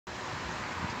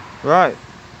Right,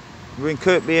 we're in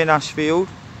Kirkby in Ashfield.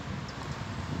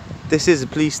 This is a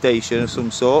police station of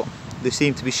some sort. They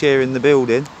seem to be sharing the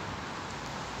building.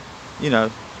 You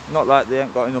know, not like they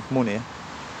ain't got enough money.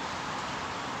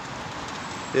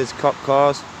 There's cop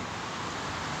cars,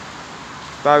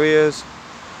 barriers,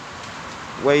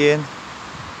 way in.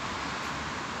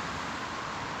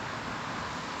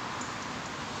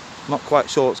 Not quite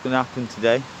sure what's going to happen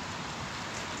today.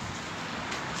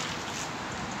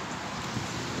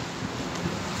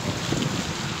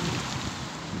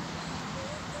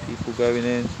 People going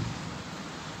in.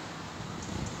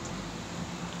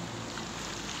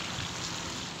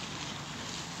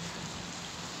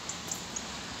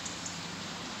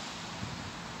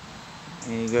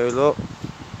 Here you go, look.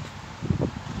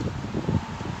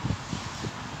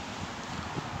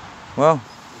 Well,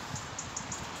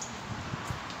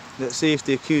 let's see if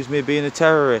they accuse me of being a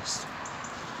terrorist.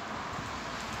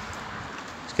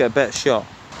 Let's get a better shot.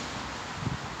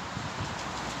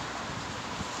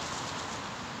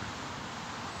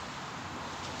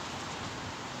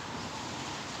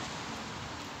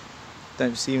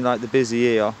 Don't seem like they're busy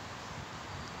here.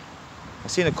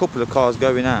 I've seen a couple of cars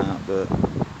going out, but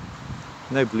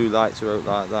no blue lights are out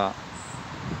like that.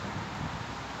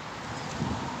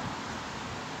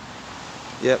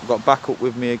 Yep, got backup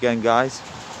with me again, guys.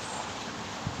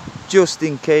 Just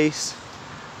in case,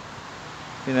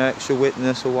 you know, extra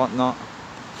witness or whatnot.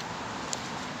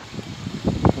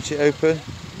 Watch it open.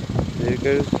 There it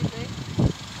goes.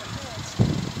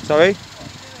 Sorry?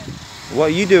 What are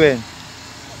you doing?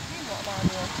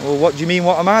 Well, what do you mean,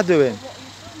 what am I doing? What are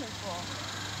you filming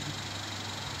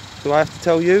for? Do I have to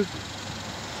tell you?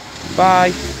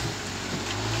 Bye.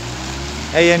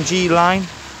 AMG line,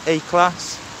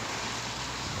 A-class.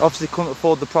 Obviously couldn't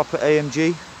afford the proper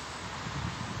AMG.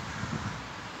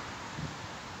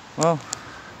 Well,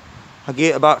 I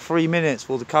get about 3 minutes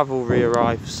before the cavalry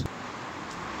arrives.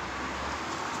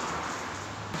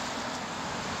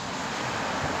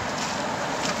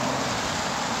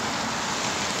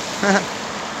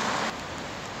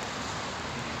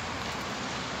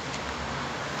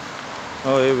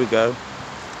 Oh, here we go.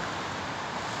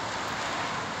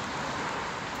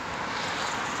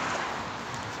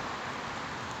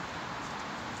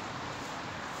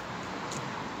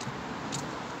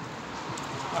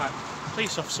 Right,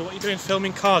 police officer, what are you doing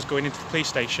filming cars going into the police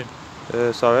station?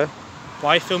 Sorry? Why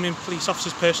are you filming police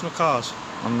officers' personal cars?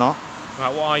 I'm not. Right,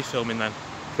 what are you filming then?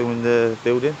 Filming the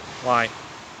building. Why?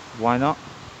 Why not?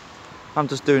 I'm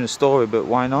just doing a story, but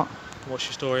why not? What's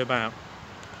your story about?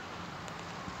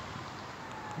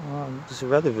 Well, it's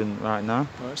irrelevant right now.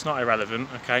 Well, it's not irrelevant,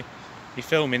 okay? You're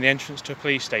filming the entrance to a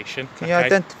police station. Can you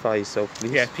identify yourself,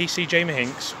 please? Yeah, PC Jamie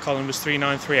Hinks, column was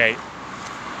 3938.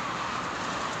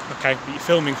 Okay, but you're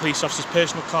filming police officers'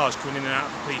 personal cars going in and out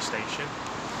of the police station.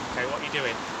 Okay, what are you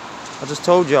doing? I just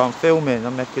told you I'm filming.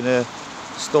 I'm making a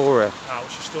story.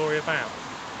 What's your story about?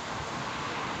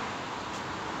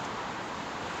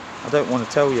 I don't want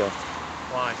to tell you.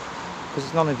 Why? Because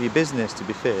it's none of your business, to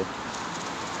be fair.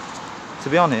 To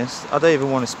be honest, I don't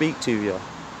even want to speak to you.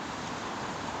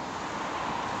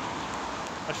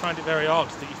 I find it very odd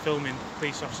that you're filming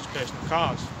police officers' personal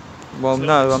cars. Well,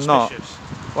 no, I'm not.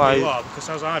 Why? You are, because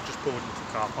as I've just pulled into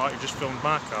the car park, you've just filmed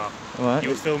my car. Right. You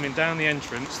were filming down the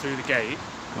entrance through the gate,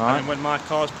 Right. and then when my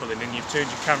car's pulling in, you've turned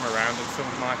your camera around and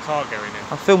filmed my car going in.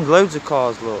 I filmed loads of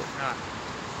cars, look. Ah.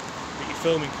 But you're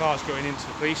filming cars going into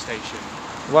the police station.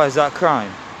 Why, is that a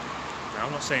crime? No,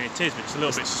 I'm not saying it is, but it's a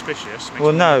little bit suspicious.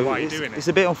 Well, no, why you're doing it's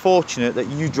a bit unfortunate that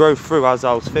you drove through as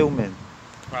I was filming.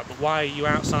 Right, but why are you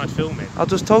outside filming? I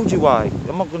just told you why.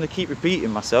 I'm not going to keep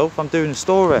repeating myself. I'm doing a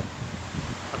story.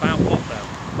 About what,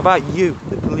 though? About you,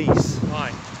 the police.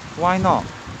 Why? Why not?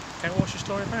 Okay, what's your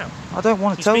story about? I don't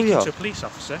want to tell you. You're speaking to a police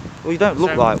officer. Well, you don't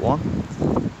look like one.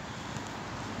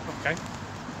 Okay.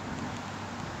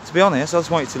 To be honest, I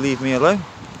just want you to leave me alone.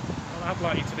 Well, I'd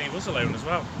like you to leave us alone as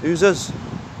well. Who's us?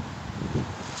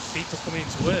 People coming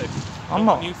into work. I'm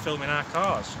not. Want you filming our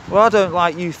cars. Well, I don't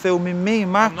like you filming me in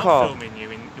my car. I'm not filming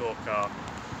you in your car.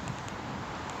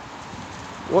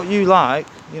 What you like,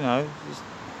 you know.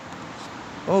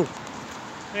 Oh.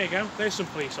 There you go. There's some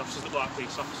police officers that look like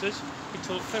police officers. You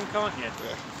can talk to them, can't you?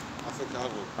 Yeah, I think I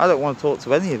will. I don't want to talk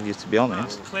to any of you, to be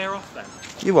honest. Right, clear off then.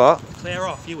 You what? Clear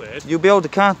off, you heard. You'll be held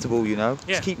accountable, you know.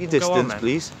 Yeah, Just keep your well, go on, distance, then.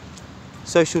 please.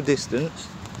 Social distance.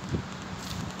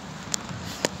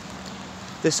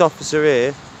 This officer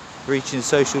here, reaching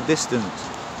social distance.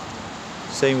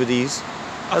 Same with these.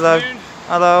 Hello. Afternoon.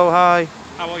 Hello, hi.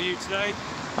 How are you today?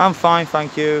 I'm fine,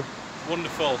 thank you.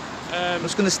 Wonderful. I'm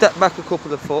just going to step back a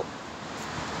couple of foot.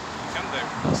 Can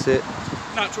do. That's it.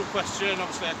 Natural question.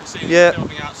 Obviously, I can see that Yeah. you're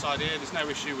filming outside here. There's no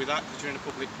issue with that because you're in a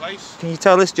public place. Can you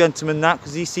tell this gentleman that?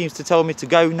 Because he seems to tell me to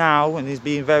go now, and he's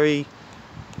being very,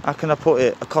 how can I put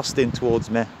it, accosting towards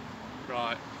me.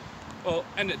 Right. Well,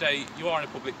 end of the day, you are in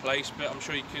a public place, but I'm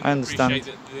sure you can I understand.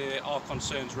 appreciate that there are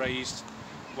concerns raised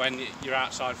when you're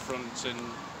outside front and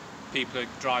people are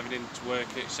driving into work,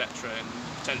 etc., and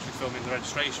potentially filming the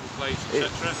registration plate,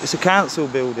 etc. It's a council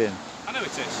building. I know it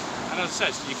is. And as I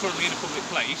said, you're currently in a public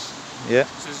place, Yeah.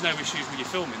 so there's no issues with you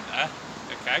filming there.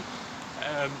 Okay.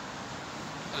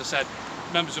 As I said,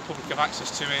 members of the public have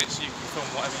access to it, so you can film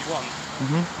whatever you want.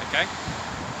 Okay.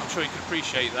 I'm sure you can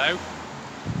appreciate though.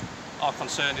 Our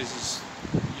concern is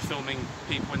you're filming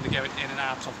people when they're going in and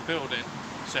out of the building,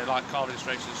 so like car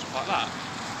registration and stuff like that.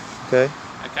 Okay.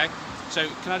 Okay. So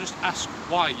can I just ask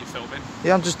why you're filming?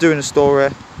 Yeah, I'm just doing a story.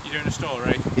 You're doing a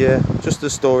story Yeah, just a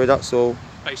story, that's all.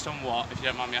 based on what, if you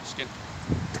don't mind me asking?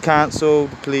 The council,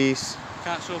 the police.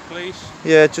 Council, police?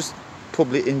 Yeah, just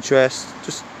public interest.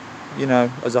 Just, you know,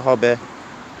 as a hobby. Okay,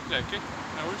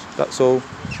 no worries. That's all.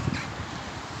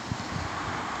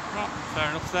 Right, fair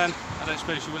enough then. I don't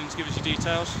suppose you're willing to give us your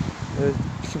details?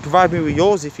 You can provide me with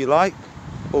yours if you like.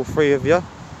 All three of you.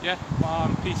 Yeah, well,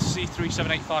 I'm PC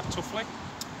 3785 Tuffley.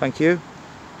 Thank you.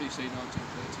 PC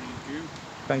 1913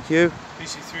 Thank you.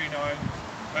 PC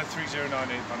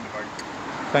 3098 Vanderbank.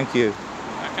 Thank you.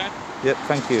 Okay. Yep,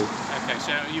 thank you. Okay,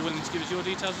 so are you willing to give us your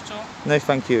details at all? No,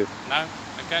 thank you. No?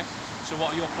 Okay. So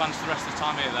what are your plans for the rest of the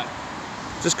time here then?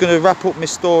 Just going to wrap up my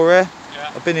story.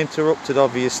 Yeah. I've been interrupted,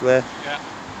 obviously. Yeah.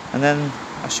 And then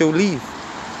I shall leave.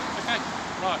 Okay,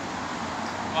 right.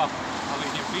 Well, I'll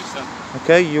leave you in peace then.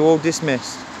 Okay, you're all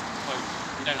dismissed. Well,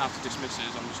 you don't have to dismiss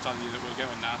us, I'm just telling you that we're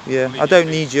going now. Yeah, I'll leave I you don't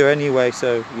in need peace. you anyway,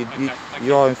 so Okay, thank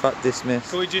you are in fact dismissed.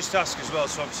 Can we just ask as well,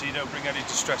 so obviously you don't bring any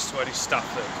distress to any staff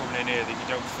that are coming in here, that you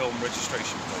don't film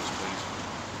registration plates,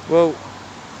 please? Well,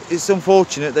 it's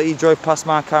unfortunate that he drove past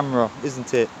my camera,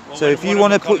 isn't it? Well, so when if you one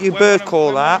want to of my put your when bird one of- call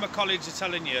when out, one of my colleagues are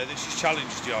telling you that she's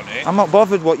challenged you on it. I'm not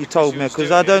bothered what you told She me was because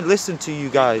doing I don't it. listen to you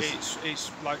guys. It's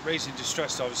like raising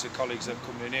distress to obviously colleagues that are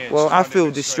coming in here. Well, Just I trying to feel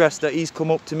demonstrate. distressed that he's come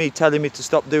up to me telling me to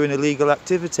stop doing illegal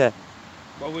activity.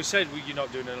 Well, we said you're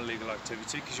not doing an illegal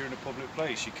activity because you're in a public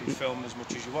place. You can film as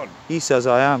much as you want. He says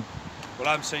I am. Well,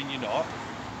 I'm saying you're not.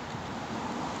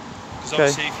 Because Okay.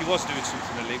 obviously if you was doing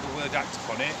something illegal, we'd act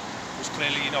upon it. Which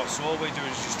clearly you're not. So all we're doing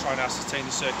is just trying to ascertain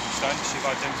the circumstance. You've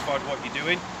identified what you're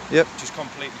doing, Yep. which is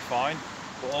completely fine.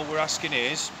 But all we're asking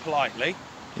is, politely,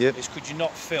 Yep. is could you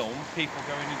not film people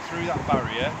going in through that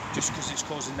barrier just because it's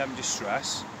causing them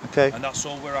distress? Okay. And that's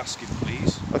all we're asking,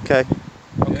 please. Okay.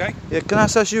 Okay? Yeah. Can I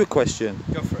ask you a question?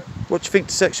 Go for it. What do you think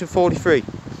to Section 43?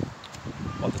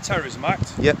 What, the Terrorism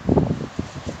Act? Yep.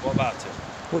 What about it?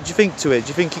 What do you think to it? Do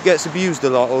you think it gets abused a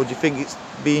lot, or do you think it's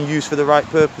being used for the right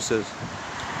purposes?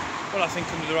 Well, I think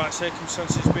under the right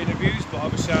circumstances it's been abused, but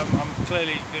obviously I'm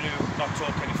clearly going to not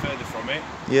talk any further from it.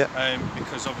 Yeah.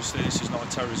 Because obviously this is not a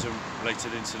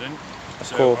terrorism-related incident,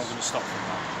 so course. I'm going to stop from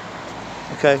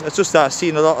that. Okay. It's just that I've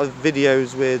seen a lot of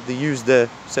videos where they use the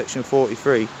Section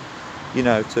 43, you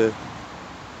know, to.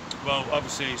 Well,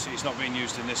 obviously it's not being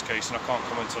used in this case, and I can't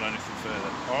comment on anything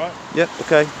further. All right? Yep.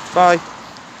 Okay. Bye.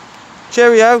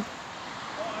 Cheerio.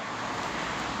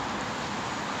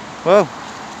 Well,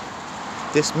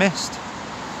 dismissed.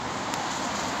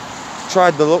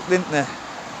 Tried the luck, didn't they?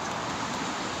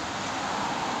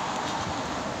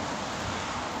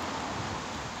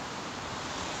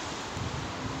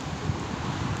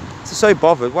 They're so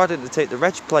bothered, why didn't they take the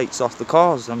reg plates off the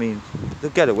cars? I mean,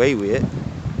 they'll get away with it,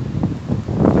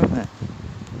 don't they?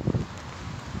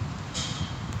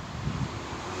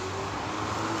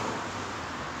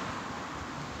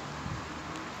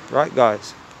 Right,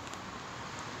 guys.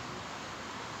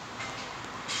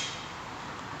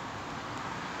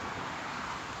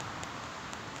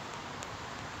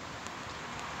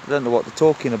 I don't know what they're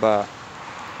talking about.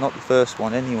 Not the first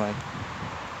one, anyway.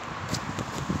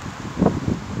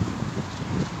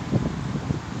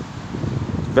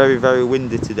 It's very, very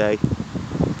windy today.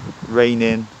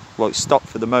 Raining. Well, it's stopped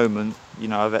for the moment. You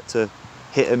know, I've had to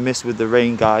hit and miss with the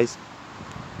rain, guys.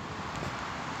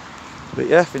 But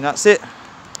yeah, I think that's it.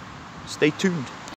 Stay tuned.